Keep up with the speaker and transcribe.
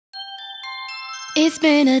It's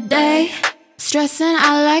been a day, stressing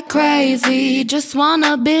out like crazy. Just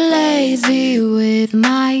wanna be lazy with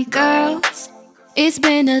my girls. It's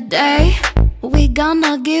been a day, we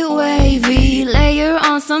gonna get wavy. Layer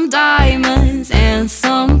on some diamonds and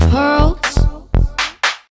some pearls.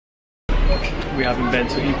 We haven't been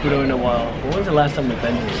to Ippudo in a while. When was the last time we've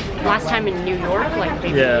been here? Last time in New York, like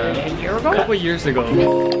maybe a year ago? A couple years ago.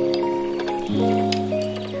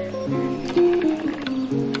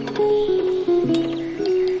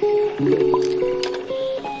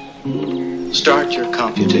 Start your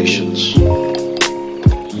computations.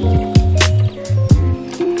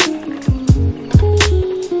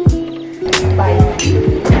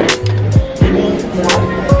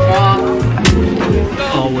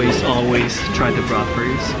 Always try the broth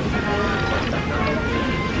first.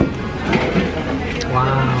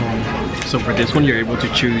 Wow. So for this one, you're able to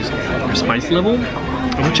choose your spice level.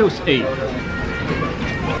 And we chose 8.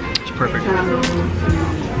 It's perfect. Oh,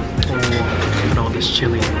 and all this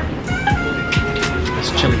chili.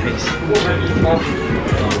 This chili paste.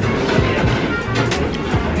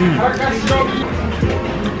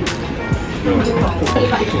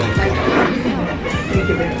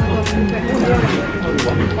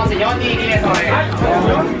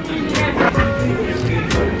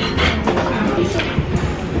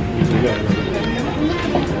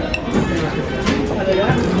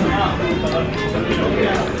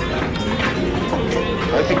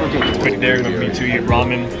 It's pretty daring of me to eat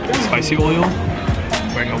ramen, spicy oil,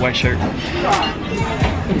 wearing a white shirt.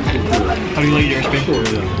 How do you like yours, babe?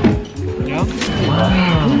 Yeah?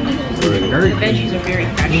 Wow. The veggies are very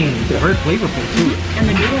fresh. Very flavorful too. And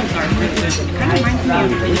the noodles are really good. It kind of reminds me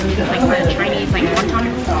of like the Chinese like wonton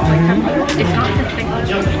noodles. It's not the thick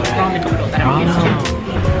ramen noodle that I'm used to.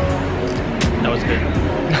 That was good.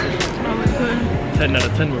 That was good. 10 out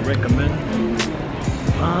of 10 would recommend.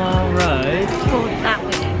 Alright. Go that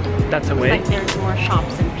way. That's a way. Like there's more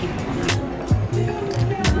shops and people.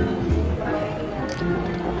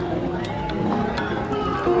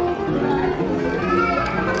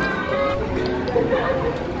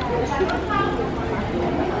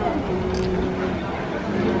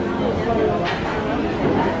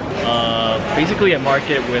 Basically a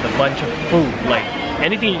market with a bunch of food, like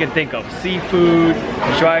anything you can think of. Seafood,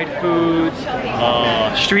 dried foods,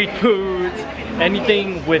 street foods,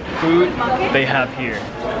 anything with food they have here.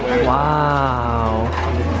 Wow.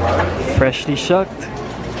 Freshly shucked.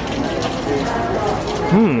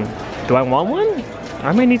 Do I want one?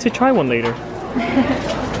 I might need to try one later.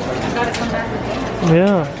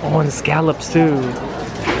 Yeah. Oh, and scallops too.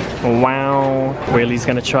 Wow. Weylie's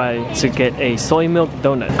gonna try to get a soy milk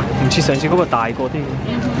donut. 唔似上次嗰個大個啲。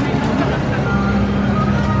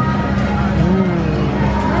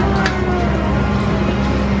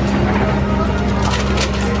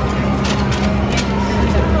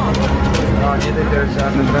あ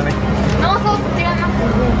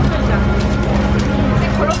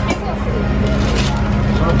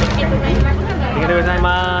りがとうござい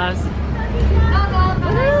ます。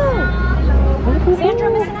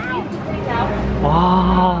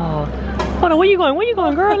Wow. Hold on, where you going? Where you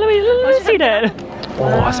going, girl? Let me see that.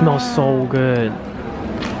 Oh, it smells so good.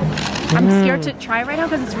 I'm scared to try right now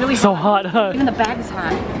because it's really so hot. Even the bag is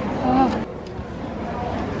hot. Oh.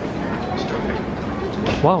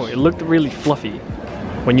 Wow, it looked really fluffy.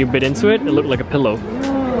 When you bit into it, it looked like a pillow.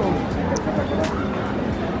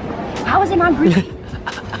 How is it not greasy?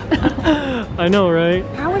 I know, right?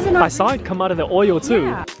 How is it not I saw it come out of the oil too.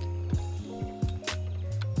 Yeah.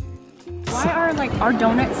 Why are like our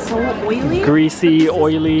donuts so oily? Greasy,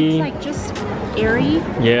 oily. It's like just airy.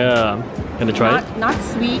 Yeah. Gonna try it? Not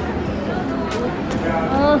sweet.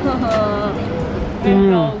 Oh,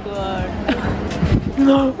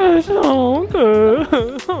 it's so good.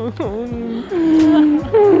 It's so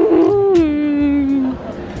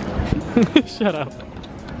good. Shut up.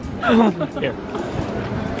 Here.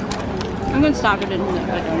 I'm gonna stop it in the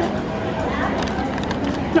donut.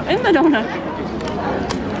 No, in the donut.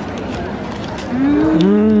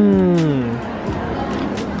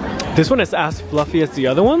 This one is as fluffy as the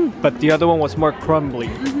other one, but the other one was more crumbly.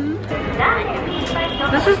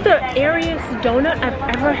 This is the airiest donut I've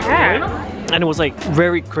ever had. And it was like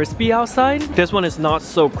very crispy outside. This one is not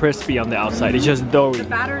so crispy on the outside, it's just doughy. The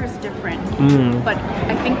batter is different, but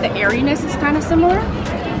I think the airiness is kind of similar.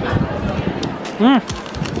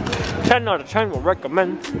 10 out of 10 will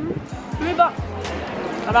recommend. $3.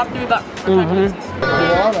 About $3.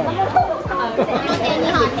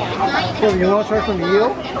 So you want to try some eel?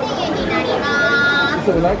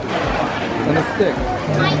 So like on a stick.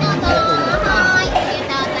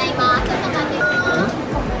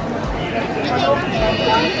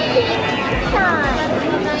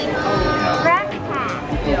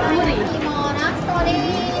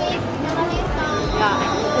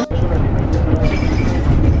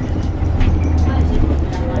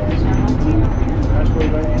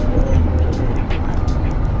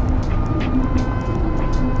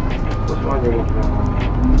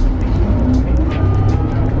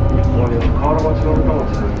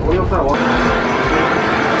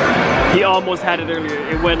 almost had it earlier.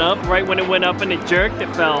 It went up, right when it went up and it jerked, it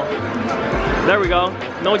fell. There we go.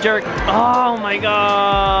 No jerk. Oh my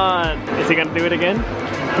god. Is he gonna do it again?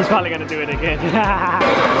 He's probably gonna do it again.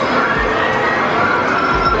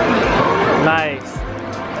 Nice.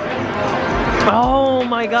 Oh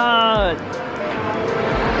my god.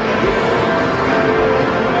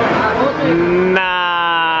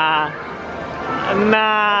 Nah.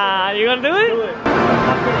 Nah. You gonna do it?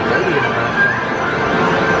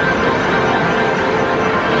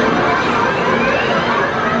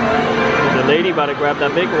 The lady about to grab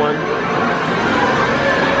that big one.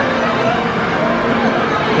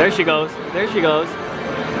 There she goes. There she goes.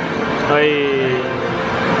 Hey.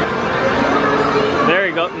 There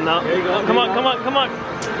you go. No. There you go. Come on, come on, come on.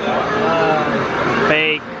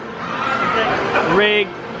 Fake. Rig.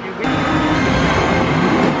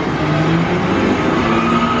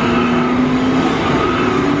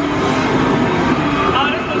 Oh,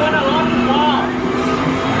 this is the one I lost the ball.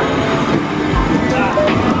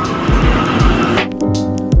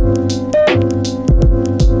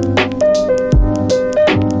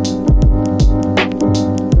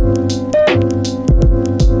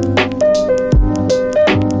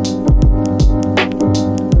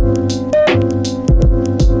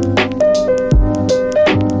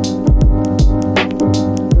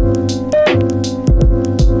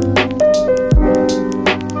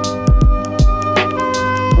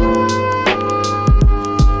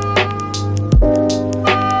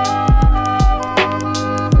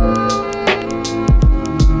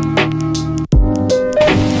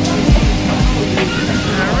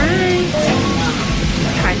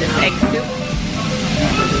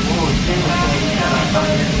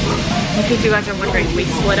 In case you guys are wondering, we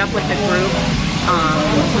split up with the group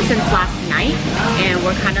since last night, and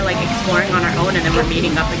we're kind of like exploring on our own, and then we're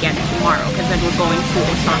meeting up again tomorrow because then we're going to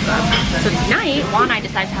Osaka. So tonight, Juan and I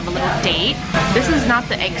decided to have a little date. This is not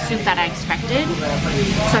the egg soup that I expected,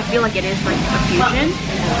 so I feel like it is like a fusion.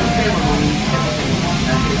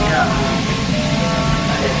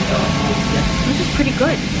 This is pretty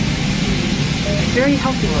good. Very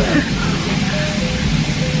healthy.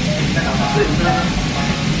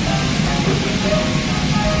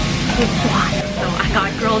 So I got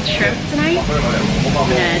grilled shrimp tonight. I'm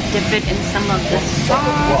gonna dip it in some of the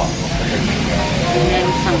sauce and then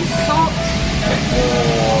some salt.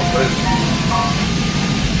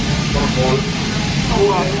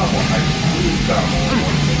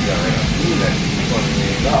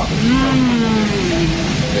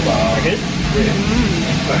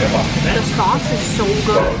 The sauce is so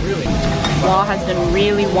good. Wall has been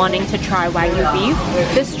really wanting to try Wagyu beef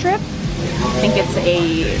this trip. I think it's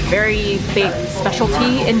a very big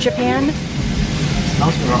specialty in Japan.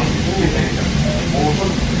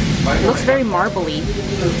 It looks very marbly.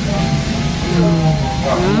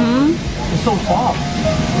 It's so soft.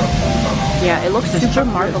 Yeah, it looks super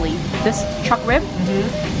marbly. This chuck rib?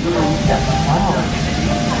 Wow.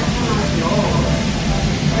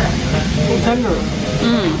 So tender.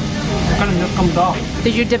 It kind of just comes off.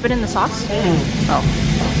 Did you dip it in the sauce? Oh,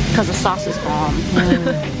 because the sauce is bomb.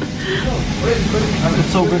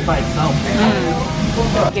 It's so good by itself.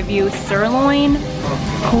 I'll give you sirloin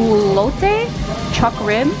culotte chuck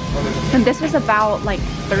rib, and this was about like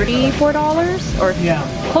 $34 or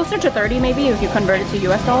closer to 30 maybe if you convert it to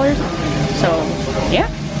US dollars. So yeah,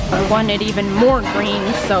 I wanted even more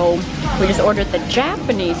greens, so we just ordered the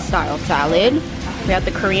Japanese style salad. We had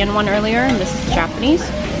the Korean one earlier, and this is Japanese.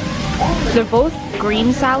 So they're both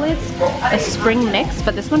green salads, a spring mix,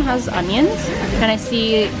 but this one has onions, and I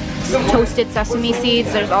see toasted sesame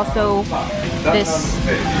seeds. There's also this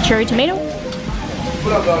cherry tomato.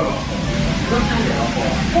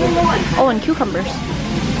 Oh, and cucumbers.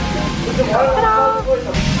 Ta-da!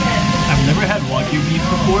 I've never had Wagyu beef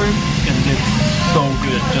before, and it's so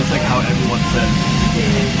good, just like how everyone says.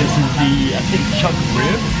 This is the, I think, chuck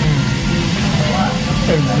rib.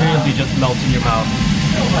 It really just melts in your mouth.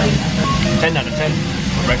 10 out of 10.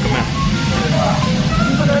 Recommend.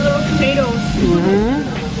 Look at our little tomatoes.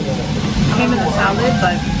 Came in the salad,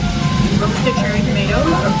 but roasted cherry tomatoes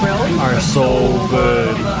or grilled Are so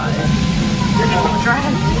good. Try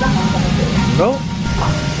it. Go.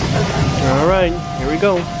 Alright, here we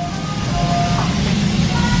go.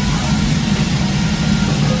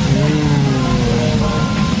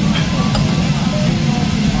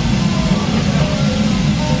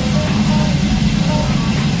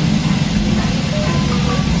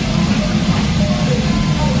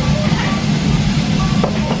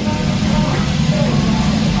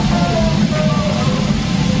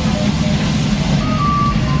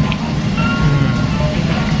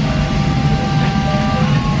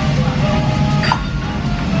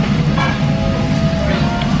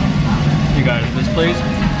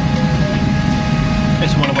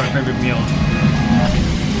 It's one of our favorite meals.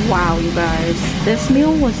 Wow, you guys, this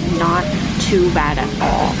meal was not too bad at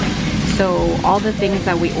all. So all the things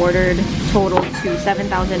that we ordered totaled to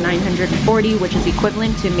 $7,940, which is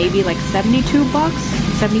equivalent to maybe like 72 bucks,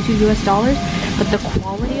 72 US dollars. But the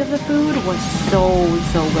quality of the food was so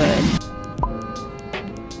good.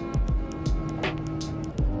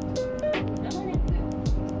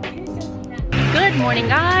 Good morning,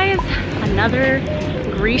 guys. Another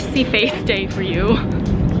greasy face day for you.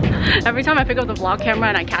 Every time I pick up the vlog camera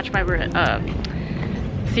and I catch my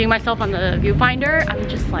seeing myself on the viewfinder, I'm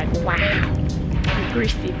just like, wow,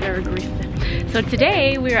 greasy, very greasy. So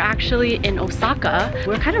today we're actually in Osaka.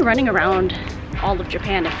 We're kind of running around all of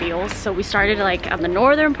Japan, it feels. So we started like on the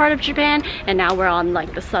northern part of Japan and now we're on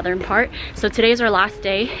like the southern part. So today's our last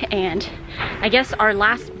day, and I guess our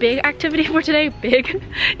last big activity for today,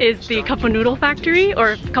 is the Cup Noodle factory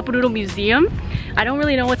or Cup Noodle Museum. I don't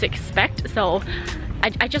really know what to expect, so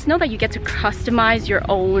I just know that you get to customize your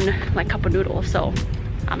own like cup of noodles, so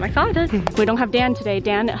I'm excited. We don't have Dan today.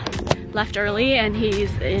 Dan left early and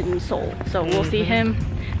he's in Seoul, so we'll see him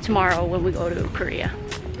tomorrow when we go to Korea.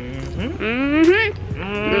 Do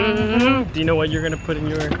you know what you're gonna put in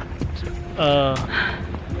your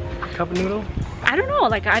cup of noodle? I don't know,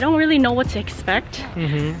 like I don't really know what to expect,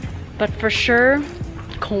 but for sure,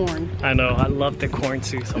 corn. I know, I love the corn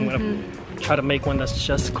too, so I'm gonna try to make one that's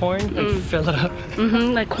just corn and fill it up.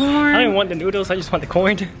 Like corn. I don't want the noodles, I just want the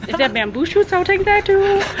corn. If that bamboo shoots, I'll take that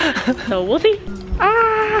too. So we'll see.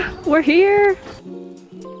 Ah, we're here.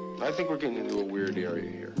 I think we're getting into a weird area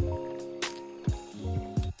here.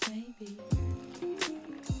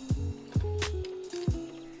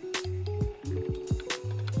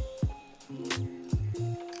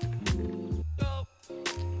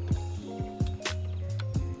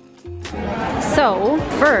 So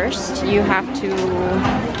first you have to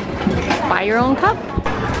buy your own cup.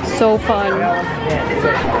 So fun.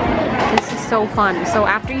 This is so fun. So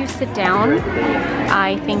after you sit down,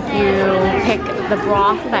 I think you pick the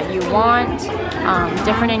broth that you want,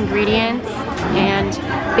 different ingredients, and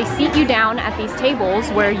they seat you down at these tables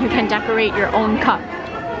where you can decorate your own cup.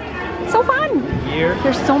 So fun!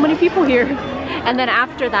 There's so many people here. And then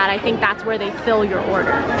after that, I think that's where they fill your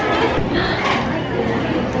order.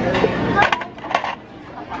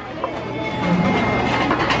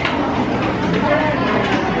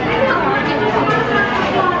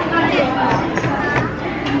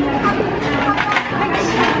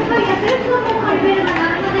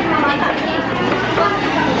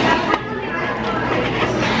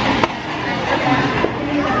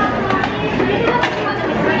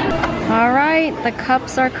 Alright, the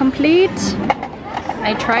cups are complete.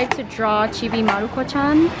 I tried to draw Chibi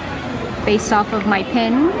Maruko-chan based off of my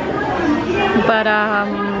pin, but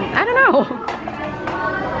I don't know.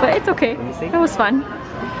 But it's okay. That was fun.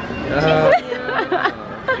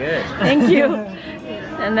 Good. Thank you.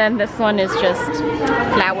 And then this one is just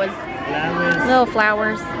flowers. Little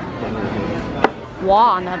flowers.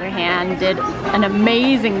 Wah, on the other hand, did an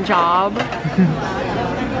amazing job.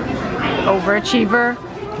 Overachiever.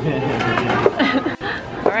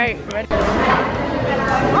 Alright, ready?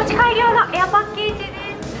 持ち帰り用のエアパッケージで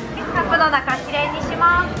す。カップの中きれいにし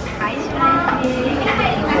ます。はい、します。は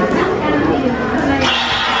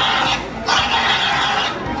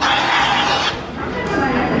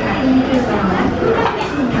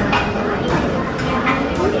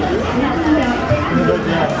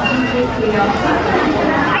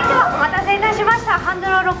い、ではお待たせいたしました。ハンド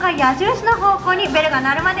ルを6回矢印の方向にベルが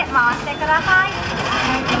鳴るまで回してください。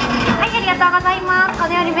はい、ありがとうございます。こ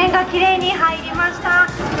のように麺がきれいに入りました。は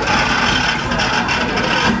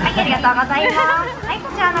い、ありがとうございます。はい、こ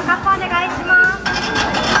ちらのカップお願いします。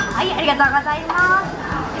はい、ありがとうございます。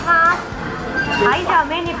します。はい、では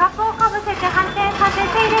麺にカップをかぶせて反転させて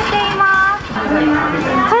入れています。そ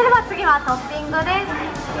れでは次はトッピングです。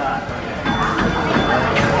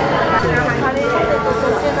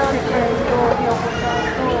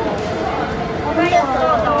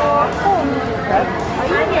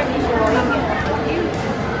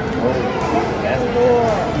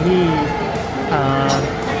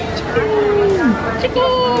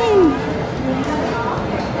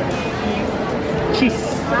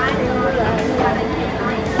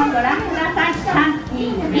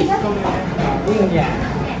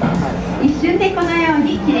一瞬でこのよう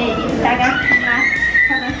にきれいに蓋がつきます。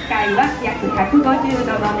この機械は約150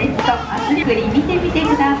度の熱と圧力に見てみて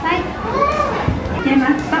ください。開けま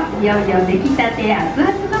すといよいよ出来たて熱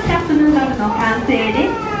々のカップヌードルの完成で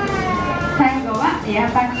す。最後はエア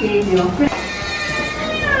パッケージをし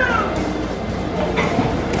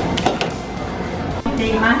て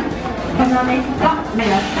います。この熱と目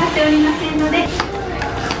は使っておりませんので。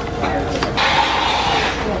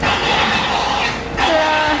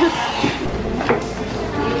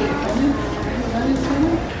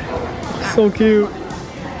So cute.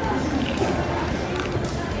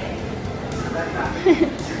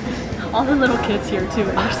 All the little kids here too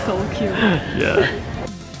are so cute. Yeah.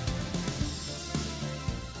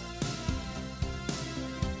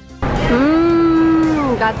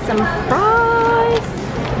 Got some fries.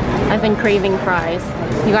 I've been craving fries.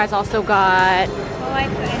 You guys also got. Oh, I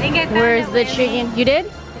think I found Where's it, the Weylie. chicken? You did? I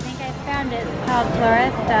think I found it. It's called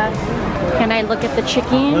Floresta. Can I look at the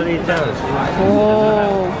chicken?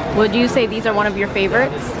 Oh, would you say these are one of your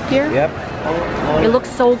favorites here? Yep. It looks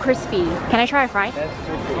so crispy. Can I try a fry?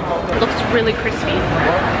 It looks really crispy.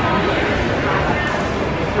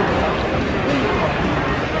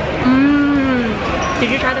 Did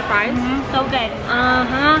you try the fries? So good.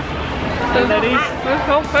 Ladies, They're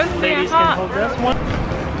so crispy and ladies can hot. hold this one.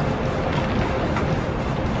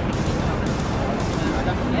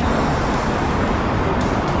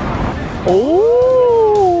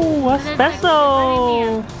 Oh, espresso.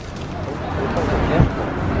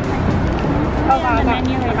 Oh, wow, the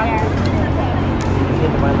menu right there.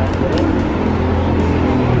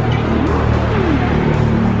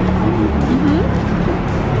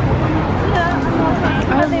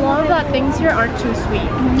 I love that things here aren't too sweet.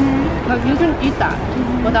 Like you can eat that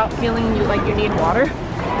without feeling like you need water.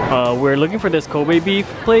 We're looking for this Kobe beef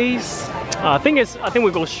place. I think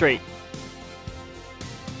we go straight.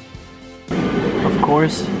 Of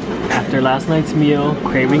course, after last night's meal,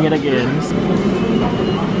 craving it again.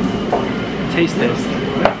 Taste test.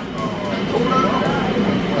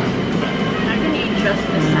 I can eat just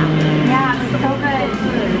this salmon. Yeah, it's so good.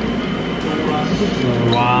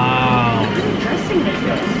 Wow. What dressing is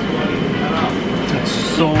this? It's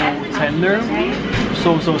so tender. So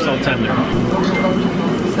tender.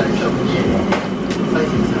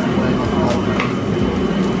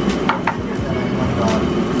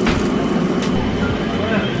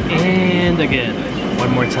 And again,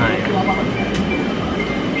 one more time.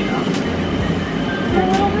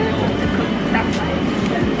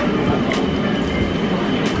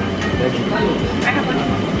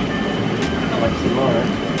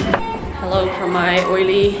 Hello from my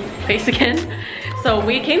oily face again. So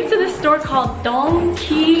we came to this store called Don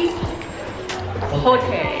Quixote.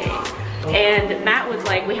 And Matt was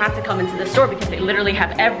like, we have to come into the store because they literally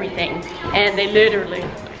have everything. And they literally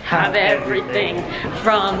have everything.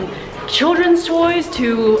 From children's toys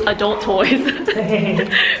to adult toys.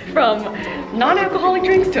 From non-alcoholic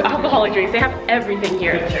drinks to alcoholic drinks. They have everything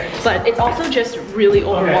here. But it's also just really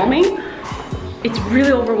overwhelming. It's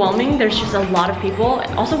really overwhelming. There's just a lot of people.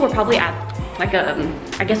 Also, we're probably at like a,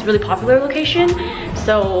 I guess, really popular location.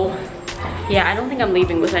 So yeah, I don't think I'm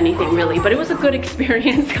leaving with anything really, but it was a good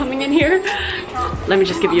experience coming in here. Let me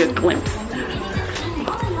just give you a glimpse.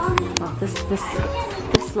 Well,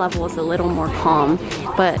 this level is a little more calm,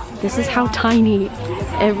 but this is how tiny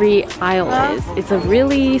every aisle is. It's a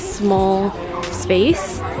really small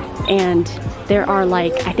space, and there are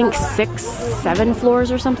like, I think 6, 7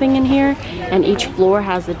 floors or something in here, and each floor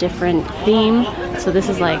has a different theme. So this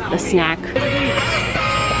is like the snack.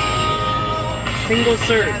 Single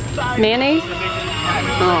serve. Mayonnaise?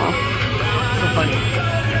 Oh. So funny.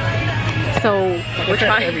 So we're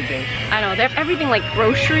trying everything. I know, they have everything like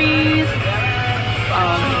groceries.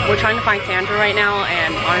 We're trying to find Sandra right now,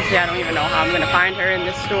 and honestly I don't even know how I'm gonna find her in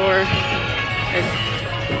this store.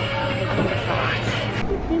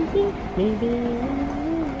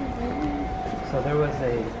 So there was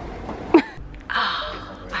a...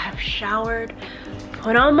 I have showered,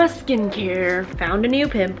 put on my skincare, found a new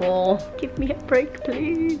pimple. Give me a break,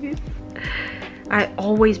 please. I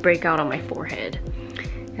always break out on my forehead.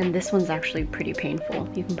 And this one's actually pretty painful.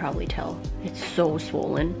 You can probably tell. It's so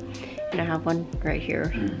swollen. And I have one right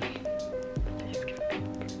here.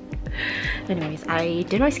 Anyways, I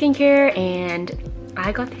did my skincare and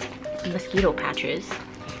I got these mosquito patches.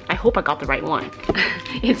 I hope I got the right one.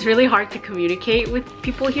 It's really hard to communicate with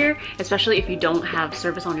people here, especially if you don't have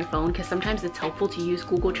service on your phone, because sometimes it's helpful to use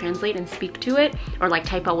Google Translate and speak to it, or like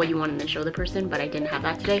type out what you want and then show the person, but I didn't have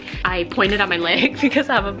that today. I pointed at my leg because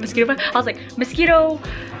I have a mosquito patch. I was like, mosquito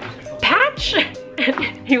patch?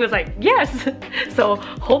 And he was like, yes. So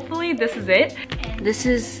hopefully this is it. This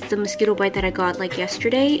is the mosquito bite that I got like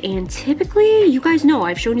yesterday, and typically, you guys know,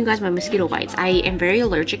 I've shown you guys my mosquito bites. I am very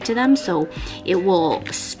allergic to them, so it will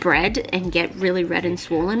spread and get really red and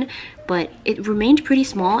swollen, but it remained pretty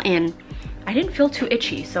small and I didn't feel too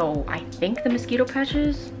itchy, so I think the mosquito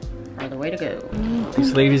patches are the way to go.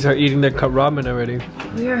 These ladies are eating their cup ramen already.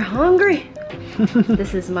 We are hungry.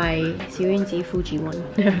 This is my Xiuyunji Fuji one.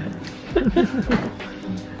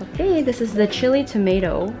 Okay, this is the chili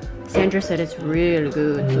tomato. Sandra said it's really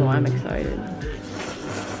good, so I'm excited.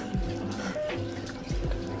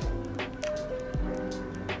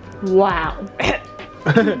 Wow.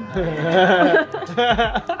 It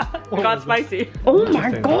got spicy. Oh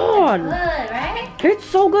my god. Good, right? It's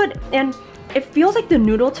so good. And it feels like the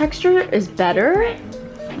noodle texture is better.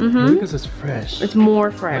 Maybe because it's fresh. It's more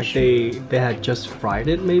fresh. Like they had just fried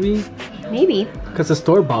it, maybe? Maybe. Because the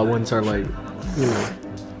store-bought ones are like, you know,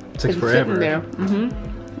 takes forever. There.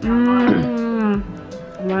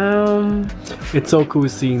 Wow. It's so cool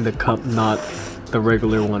seeing the cup, not the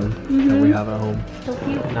regular one that we have at home. So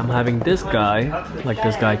cute. And I'm having this guy,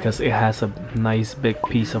 because it has a nice big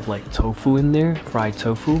piece of like tofu in there, fried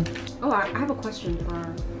tofu. Oh, I have a question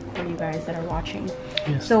for you guys that are watching.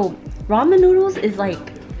 Yes. So ramen noodles is like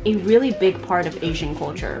a really big part of Asian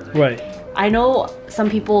culture. Right. I know some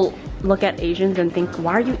people look at Asians and think,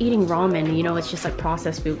 why are you eating ramen? You know, it's just like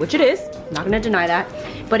processed food, which it is. I'm not gonna deny that.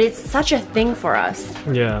 But it's such a thing for us.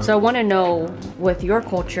 Yeah. So I wanna know, with your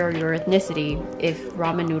culture, your ethnicity, if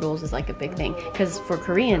ramen noodles is like a big thing. Because for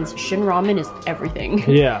Koreans, shin ramen is everything.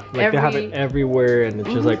 Yeah, like they have it everywhere, and it's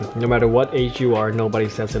just like, no matter what age you are, nobody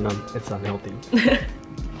says it's unhealthy.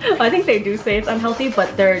 I think they do say it's unhealthy,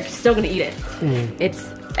 but they're still gonna eat it. It's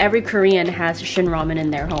every Korean has shin ramen in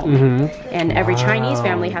their home, and every Chinese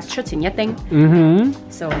family has chojinyeteng.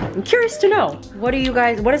 So I'm curious to know, what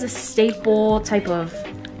is a staple type of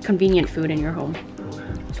convenient food in your home?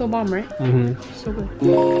 So bomb, right? So good.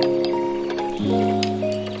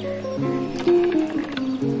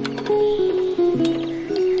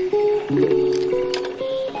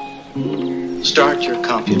 Start your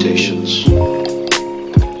computations.